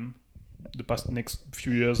time the next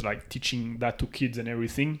few years like teaching that to kids and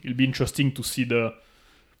everything, it'll be interesting to see the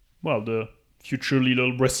future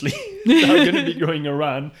little Bresley that are going to be going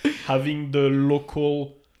around having the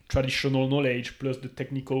local traditional knowledge plus the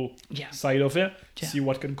technical side of it, see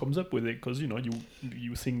what can comes up with it, because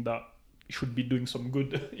you think that you should be doing some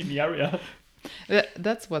good in the area.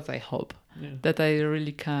 That's what I hope, that I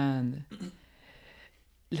really can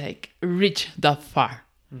reach that far.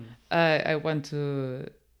 I want to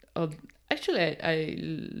actually I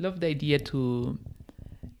love the idea to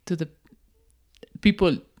the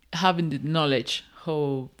people having the knowledge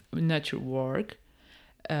how nature work,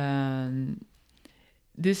 and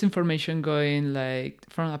this information going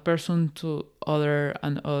from a person to other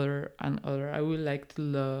and other and other. I would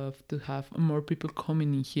love to have more people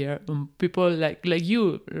coming in here, people like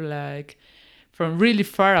you, from really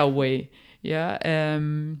far away.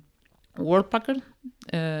 Worldpacker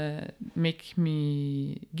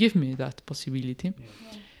give me that possibility.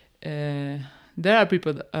 There are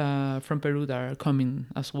people from Peru that are coming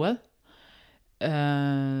as well.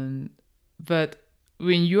 But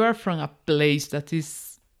when you are from a place that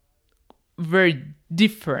is very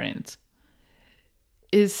different,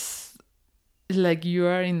 it's like you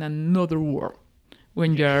are in another world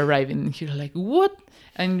when you're arriving here. Like, what?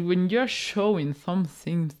 And when you're showing some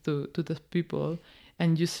things to the people,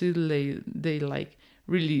 and you see they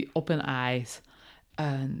really open eyes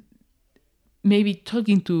and maybe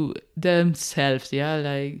talking to themselves,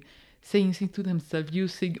 saying things to themselves, you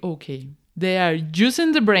think, okay, they are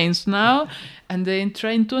using the brains now and they're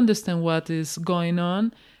trying to understand what is going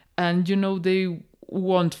on, and they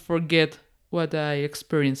won't forget what I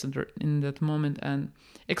experienced in that moment. And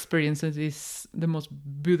experiences is the most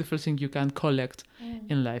beautiful thing you can collect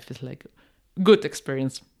in life. It's like good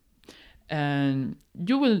experience, and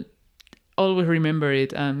you will always remember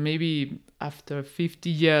it, and maybe after 50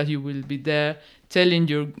 years you will be there telling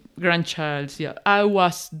your grandchild, I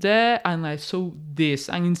was there and I saw this,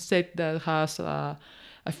 and instead that has a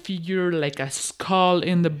figure like a skull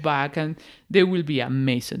in the back, and they will be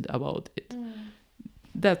amazed about it.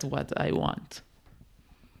 That's what I want.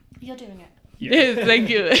 You're doing it. Yeah. Thank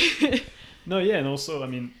you. No, yeah, and also,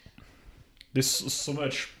 there's so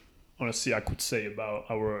much, honestly, I could say about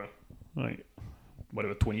our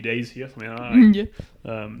 20 days here.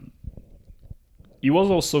 It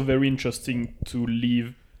was also very interesting to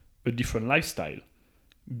live a different lifestyle,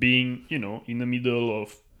 being, in the middle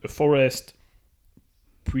of a forest,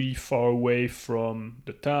 pretty far away from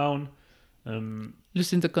the town.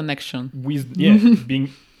 Losing the connection. With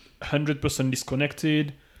being 100%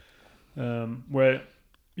 disconnected, where,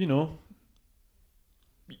 you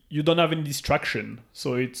don't have any distraction.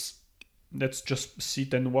 So let's just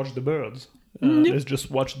sit and watch the birds. Let's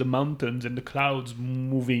just watch the mountains and the clouds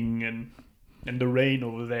moving and the rain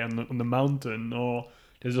over there on the mountain, or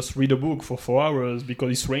let's just read a book for 4 hours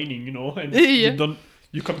because it's raining, and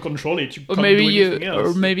you can't control it. You can't do anything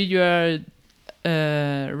else. Or maybe you are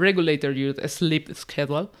regulator your sleep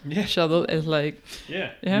schedule. Schedule is you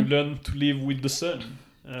learn to live with the sun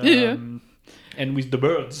and with the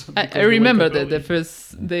birds. I remember that the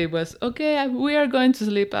first day was, okay, we are going to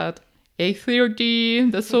sleep at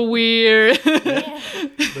 8:30. That's so weird.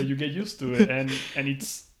 But you get used to it, and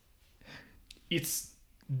it's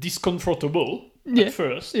discomfortable at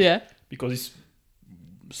first, because it's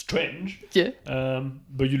strange.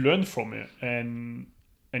 But you learn from it, and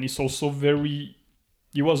it's also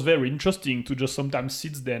it was very interesting to just sometimes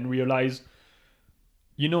sit there and realize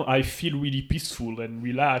I feel really peaceful and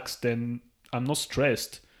relaxed and I'm not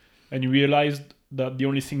stressed. And you realize that the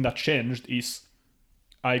only thing that changed is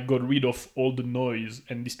I got rid of all the noise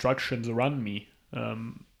and distractions around me. A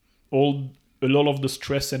lot of the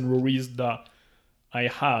stress and worries that I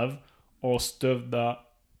have are stuff that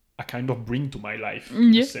I kind of bring to my life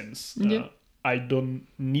in a sense. I don't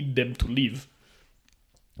need them to live.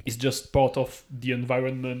 It's just part of the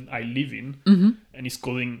environment I live in, and it's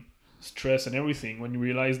causing stress and everything when you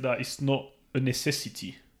realize that it's not a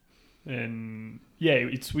necessity. And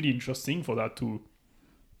it's really interesting for that to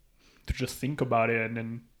just think about it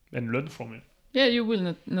and learn from it. Yeah, you will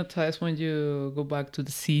not notice when you go back to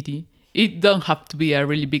the city. It don't have to be a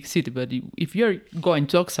really big city, but if you're going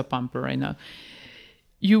to Oxapampa right now,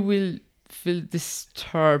 you will feel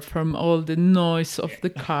disturbed from all the noise of the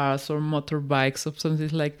cars or motorbikes or something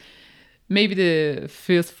like. Maybe the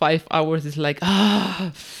first 5 hours is like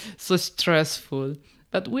so stressful,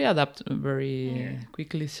 but we adapt very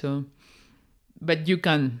quickly. So, but you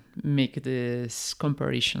can make this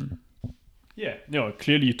comparison. Yeah,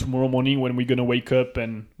 clearly tomorrow morning when we're gonna wake up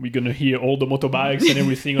and we're gonna hear all the motorbikes and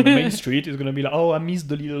everything on the main street, it's gonna be like, I miss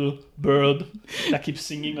the little bird that keeps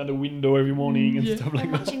singing at the window every morning and stuff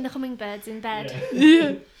like that. Watching the hummingbirds in bed.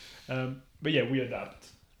 But we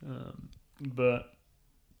adapt. But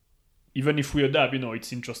even if we adapt,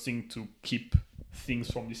 it's interesting to keep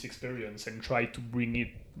things from this experience and try to bring it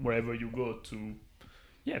wherever you go to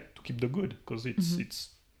keep the good, because it's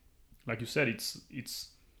like you said, it's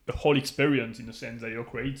a whole experience in the sense that you're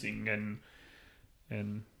creating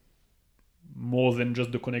and more than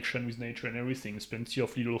just the connection with nature and everything. It's plenty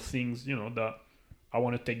of little things, that I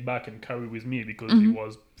want to take back and carry with me because it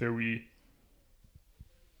was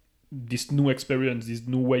this new experience, this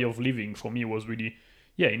new way of living for me was really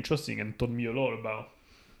interesting and taught me a lot about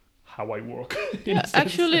how I work.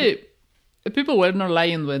 Actually, people were not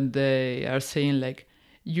lying when they are saying like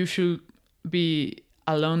you should be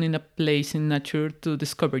alone in a place in nature to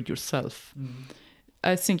discover yourself.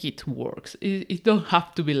 I think it works. It don't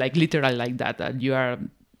have to be like literal like that you are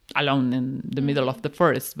alone in the middle of the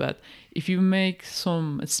forest, but if you make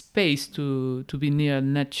some space to be near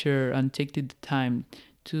nature and take the time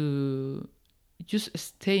to just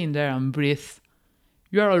stay in there and breathe,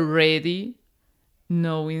 you are already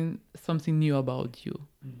knowing something new about you.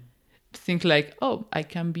 Think like, I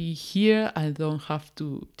can be here. I don't have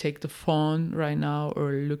to take the phone right now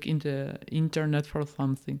or look in the internet for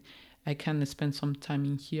something. I can spend some time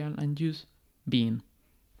in here and just being.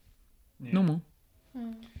 No more.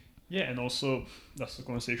 Yeah, and also that's the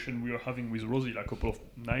conversation we were having with Rosie like a couple of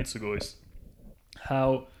nights ago, is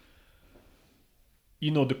how,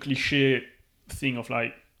 the cliche thing of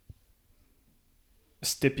like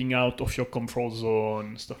stepping out of your comfort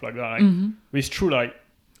zone, stuff like that. It's true, like,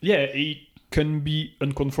 it can be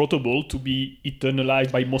uncomfortable to be eaten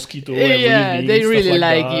alive by mosquito every evening. They really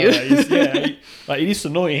like you. It is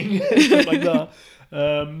annoying, stuff like that.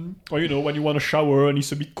 Or when you want to shower and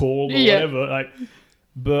it's a bit cold or whatever.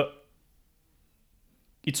 But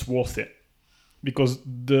it's worth it because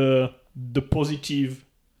the positive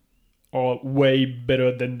are way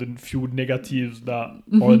better than the few negatives that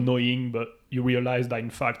are annoying. But you realize that in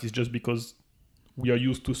fact it's just because we are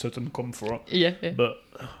used to certain comfort. But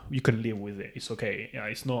you can live with it. It's okay.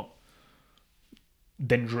 It's not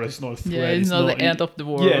dangerous. It's not a threat. It's not the end of the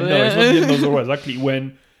world. It's not the end of the world. Exactly.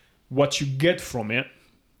 When what you get from it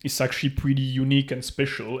is actually pretty unique and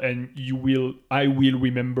special, and I will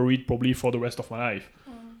remember it probably for the rest of my life.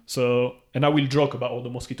 So, and I will joke about all the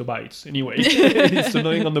mosquito bites anyway. It's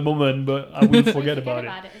annoying on the moment, but I will forget about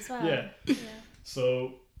it. As well. Yeah.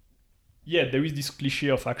 So, there is this cliche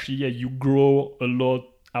of actually, you grow a lot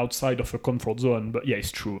outside of a comfort zone. But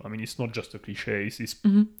it's true. I mean, it's not just a cliche. It's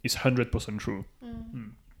 100% true.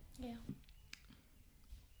 Yeah.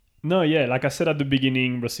 No, like I said at the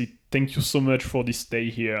beginning, Rosie, thank you so much for this stay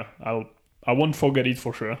here. I won't forget it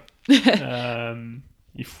for sure.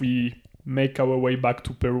 If we make our way back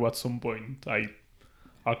to Peru at some point,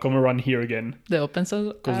 I'll come around here again. The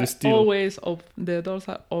the doors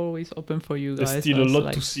are always open for you guys. There's still a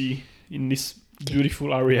lot to see in this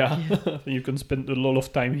beautiful area. You can spend a lot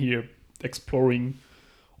of time here exploring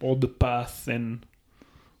all the paths and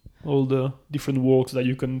all the different walks that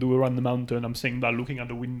you can do around the mountain. I'm saying that looking at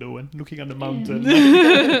the window and looking at the mountain.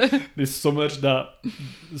 There's so much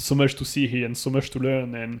to see here and so much to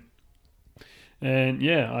learn, and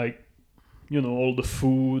all the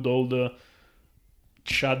food, all the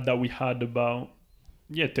chat that we had about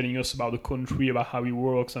telling us about the country, about how it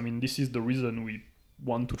works. I mean, this is the reason we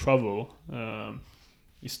want to travel.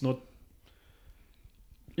 It's not,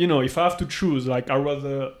 if I have to choose, like, I'd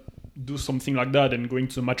rather do something like that and going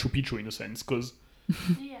to Machu Picchu in a sense, because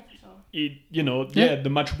yeah, for sure. The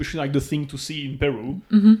Machu Picchu is like the thing to see in Peru.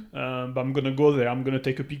 But I'm gonna go there. I'm gonna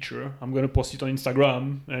take a picture. I'm gonna post it on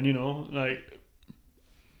Instagram, and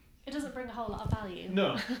it doesn't bring a whole lot of value.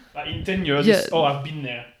 No, like in 10 years, I've been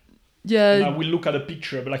there. Yeah, and I will look at a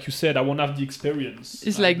picture, but like you said, I won't have the experience.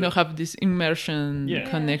 It's like not have this immersion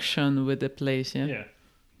connection with the place. Yeah. Yeah.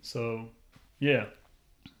 So, yeah.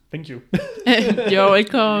 Thank you. You're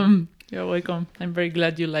welcome. You're welcome. I'm very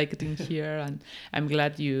glad you like it in here, and I'm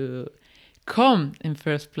glad you come in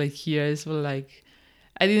first place here. It's like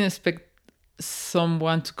I didn't expect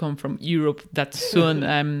someone to come from Europe that soon.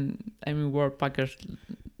 I'm in Worldpackers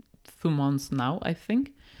 2 months now, I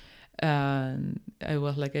think. And I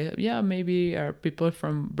was like, maybe are people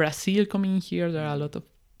from Brazil coming here. There are a lot of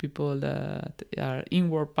people that are in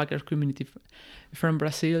Worldpackers community from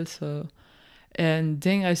Brazil. So, and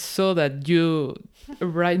then I saw that you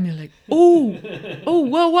write me like, oh,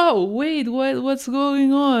 wow, wait, what's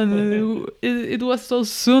going on? It was so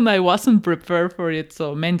soon. I wasn't prepared for it,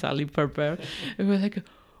 so mentally prepared. I was like,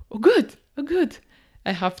 oh, good.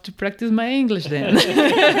 I have to practice my English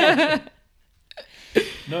then.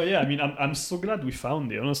 No, yeah, I mean, I'm so glad we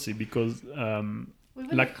found it, honestly, because... we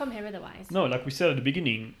wouldn't have come here otherwise. No, like we said at the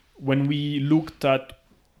beginning, when we looked at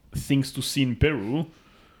things to see in Peru,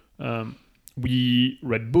 we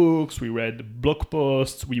read books, we read blog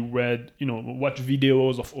posts, we read, watched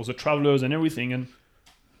videos of other travelers and everything, and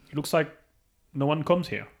it looks like no one comes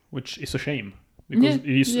here, which is a shame, because it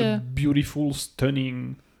is a beautiful,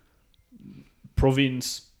 stunning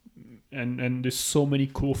province, and there's so many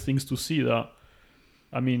cool things to see that...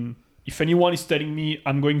 I mean, if anyone is telling me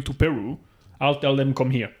I'm going to Peru, I'll tell them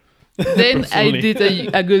come here. Then I did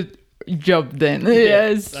a good job then.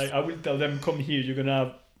 Yes. I will tell them come here. You're going to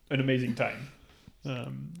have an amazing time.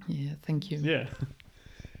 Thank you. Yeah.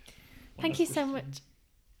 Thank you so much.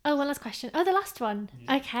 Oh, one last question. Oh, the last one.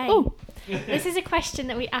 Yeah. Okay. Oh. This is a question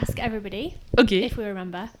that we ask everybody. Okay. If we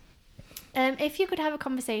remember. If you could have a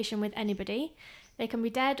conversation with anybody, they can be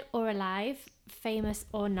dead or alive, famous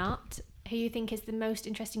or not, who you think is the most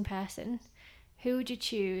interesting person, who would you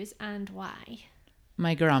choose and why?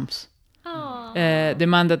 My gramps. Aww. The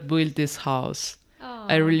man that built this house. Aww.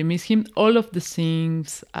 I really miss him. Most of the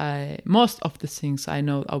things I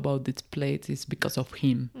know about this place is because of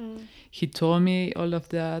him. He told me all of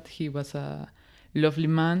that. He was a lovely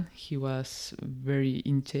man. He was very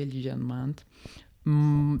intelligent man.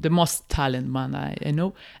 The most talented man I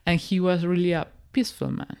know. And he was really a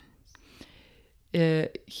peaceful man.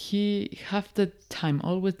 He have the time,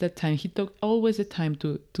 always that time. He took always the time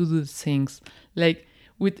to do things like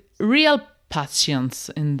with real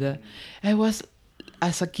passions. I was,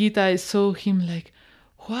 as a kid, I saw him like,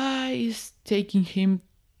 why is taking him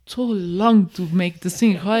so long to make the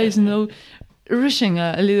thing? Why is rushing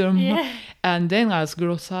a little more? And then as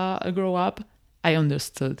I grow up, I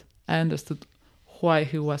understood why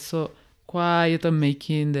he was so quiet and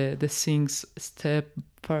making the things step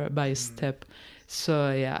by step. So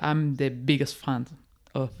I'm the biggest fan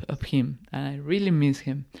of him, and I really miss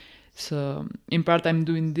him. So in part I'm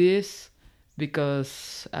doing this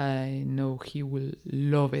because I know he will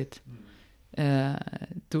love it,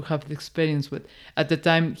 to have the experience with. At the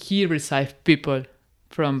time he received people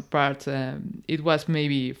from part, it was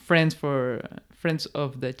maybe friends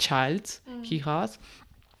of the child he has,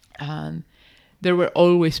 and there were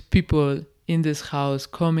always people in this house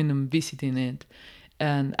coming and visiting it,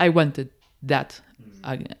 and I wanted that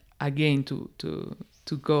again to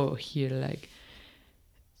go here. Like,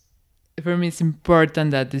 for me it's important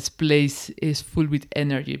that this place is full with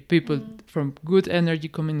energy, people from good energy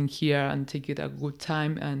coming in here and taking a good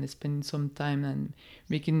time and spending some time and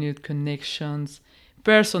making new connections,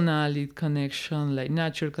 personally connection, like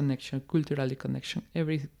natural connection, culturally connection,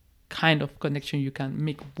 every kind of connection you can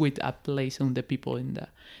make with a place and the people in there.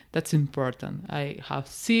 That's important. I have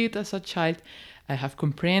seen it as a child, I have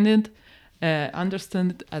comprehended,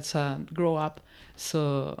 understand it as a grow up,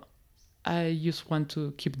 so I just want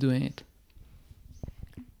to keep doing it.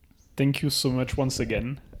 Thank you so much once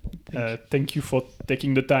again. Thank you for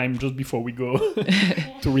taking the time just before we go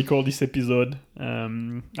to record this episode.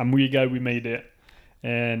 I'm really glad we made it,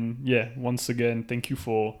 and once again, thank you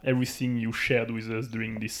for everything you shared with us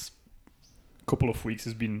during this couple of weeks.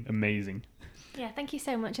 It's been amazing. Yeah, thank you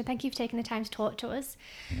so much, and thank you for taking the time to talk to us.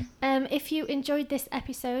 If you enjoyed this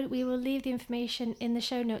episode, we will leave the information in the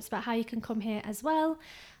show notes about how you can come here as well.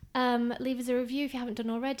 Leave us a review if you haven't done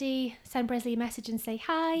already. Send Bresley a message and say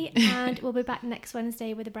hi, and we'll be back next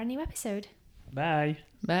Wednesday with a brand new episode. Bye.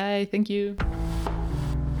 Bye. Thank you.